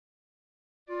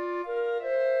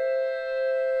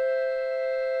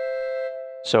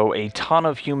So a ton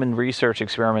of human research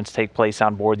experiments take place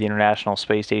on board the International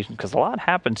Space Station because a lot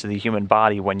happens to the human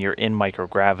body when you're in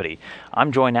microgravity.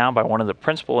 I'm joined now by one of the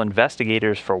principal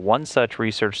investigators for one such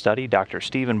research study, Dr.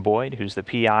 Stephen Boyd, who's the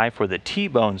PI for the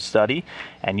TBone study.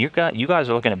 And you guys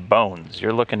are looking at bones.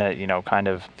 You're looking at, kind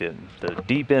of the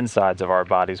deep insides of our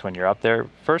bodies when you're up there.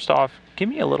 First off, give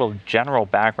me a little general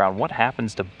background. What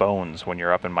happens to bones when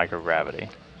you're up in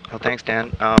microgravity? Well, thanks,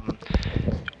 Dan.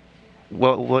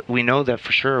 Well, what we know that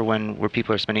for sure where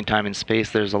people are spending time in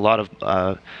space, there's a lot of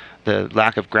the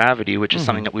lack of gravity, which is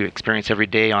something that we experience every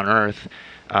day on Earth,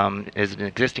 isn't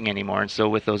existing anymore. And so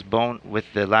with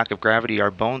the lack of gravity, our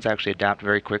bones actually adapt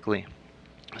very quickly.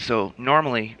 So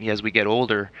normally, as we get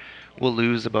older, we'll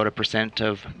lose about 1%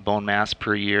 of bone mass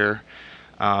per year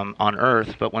on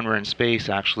Earth, but when we're in space,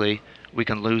 actually, we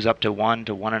can lose up to 1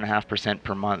 to 1.5%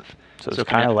 per month. So it's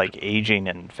kind of like aging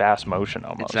in fast motion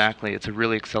almost. Exactly. It's a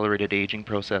really accelerated aging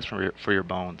process for your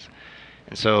bones.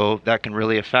 And so that can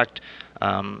really affect,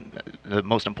 the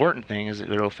most important thing is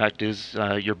it'll affect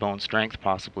your bone strength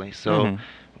possibly. So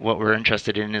what we're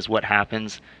interested in is what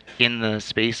happens in the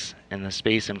space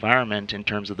environment in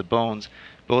terms of the bones,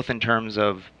 both in terms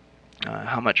of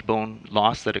how much bone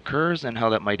loss that occurs and how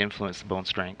that might influence the bone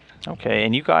strength. Okay,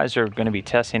 and you guys are going to be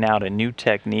testing out a new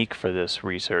technique for this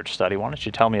research study. Why don't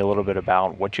you tell me a little bit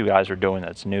about what you guys are doing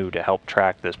that's new to help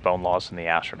track this bone loss in the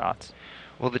astronauts?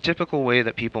 Well, the typical way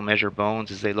that people measure bones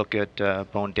is they look at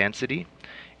bone density,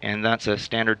 and that's a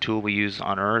standard tool we use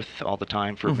on Earth all the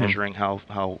time for measuring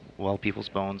how well people's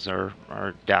bones are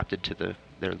adapted to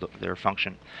their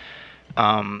function.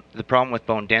 The problem with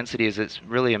bone density is it's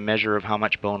really a measure of how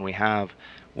much bone we have.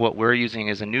 What we're using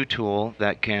is a new tool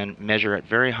that can measure at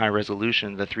very high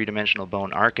resolution the three-dimensional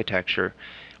bone architecture.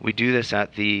 We do this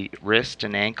at the wrist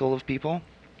and ankle of people,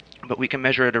 but we can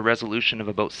measure at a resolution of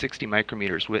about 60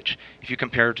 micrometers, which, if you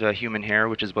compare it to human hair,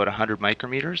 which is about 100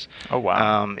 micrometers, oh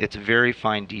wow, it's very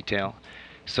fine detail.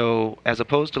 So as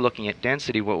opposed to looking at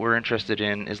density, what we're interested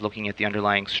in is looking at the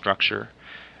underlying structure.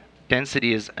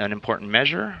 Density is an important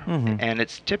measure, and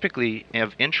it's typically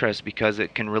of interest because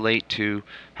it can relate to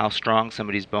how strong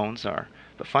somebody's bones are.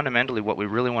 But fundamentally, what we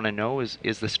really want to know is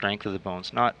the strength of the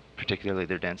bones, not particularly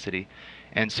their density.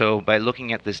 And so by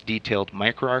looking at this detailed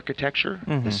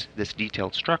microarchitecture, this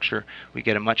detailed structure, we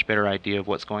get a much better idea of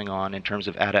what's going on in terms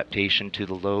of adaptation to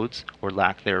the loads or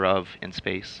lack thereof in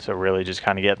space. So really just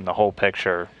kind of getting the whole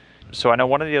picture. So I know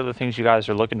one of the other things you guys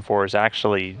are looking for is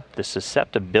actually the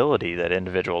susceptibility that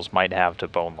individuals might have to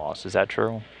bone loss. Is that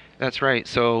true? That's right.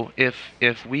 So if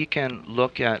we can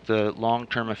look at the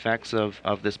long-term effects of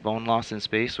this bone loss in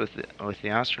space with the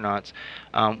astronauts,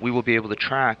 we will be able to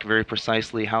track very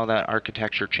precisely how that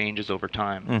architecture changes over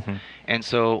time. And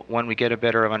so when we get a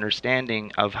better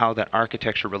understanding of how that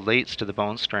architecture relates to the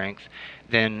bone strength,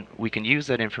 then we can use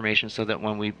that information so that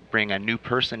when we bring a new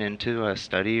person into a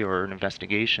study or an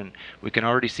investigation, we can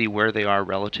already see where they are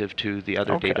relative to the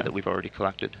other data that we've already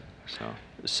collected.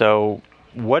 So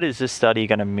what is this study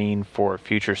going to mean for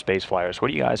future space flyers?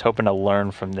 What are you guys hoping to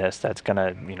learn from this that's going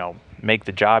to, make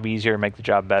the job easier, make the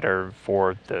job better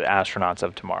for the astronauts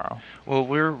of tomorrow? Well,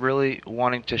 we're really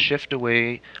wanting to shift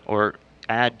away or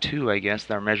add to, I guess,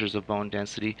 our measures of bone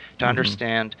density to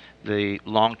understand the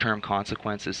long-term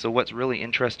consequences. So what's really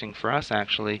interesting for us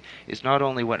actually is not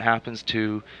only what happens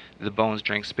to the bones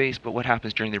during space, but what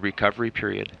happens during the recovery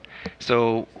period.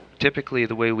 So typically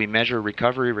the way we measure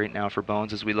recovery right now for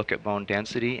bones is we look at bone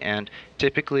density, and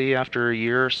typically after a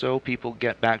year or so people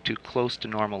get back to close to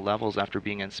normal levels after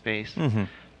being in space.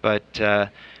 But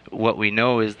what we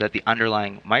know is that the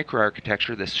underlying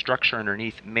microarchitecture, the structure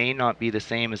underneath, may not be the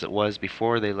same as it was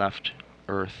before they left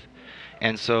Earth.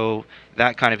 And so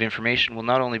that kind of information will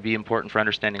not only be important for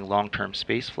understanding long-term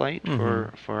space flight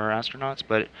for our astronauts,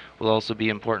 but it will also be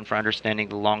important for understanding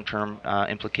the long-term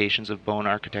implications of bone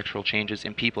architectural changes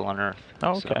in people on Earth.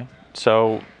 Okay.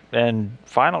 So, and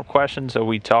final question. So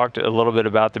we talked a little bit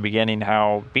about the beginning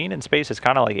how being in space is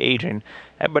kind of like aging.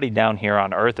 Everybody down here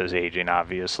on Earth is aging,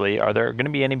 obviously. Are there going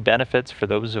to be any benefits for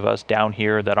those of us down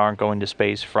here that aren't going to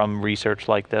space from research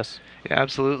like this? Yeah,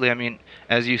 absolutely. I mean,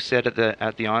 as you said at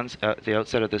the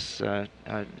outset of this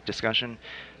discussion,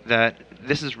 that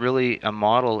this is really a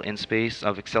model in space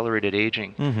of accelerated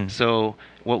aging. So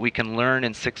what we can learn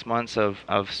in 6 months of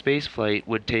space flight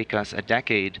would take us a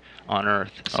decade on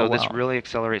Earth. So this really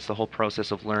accelerates the whole process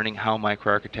of learning how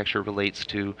microarchitecture relates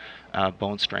to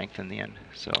bone strength in the end.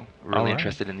 So we're really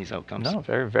interested in these outcomes. No,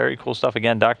 very, very cool stuff.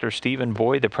 Again, Dr. Stephen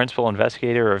Boyd, the principal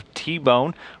investigator of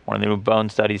TBone, one of the new bone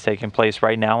studies taking place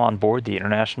right now on board the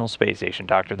International Space Station.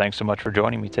 Doctor, thanks so much for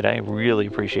joining me today. Really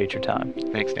appreciate your time.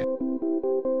 Thanks, Dan.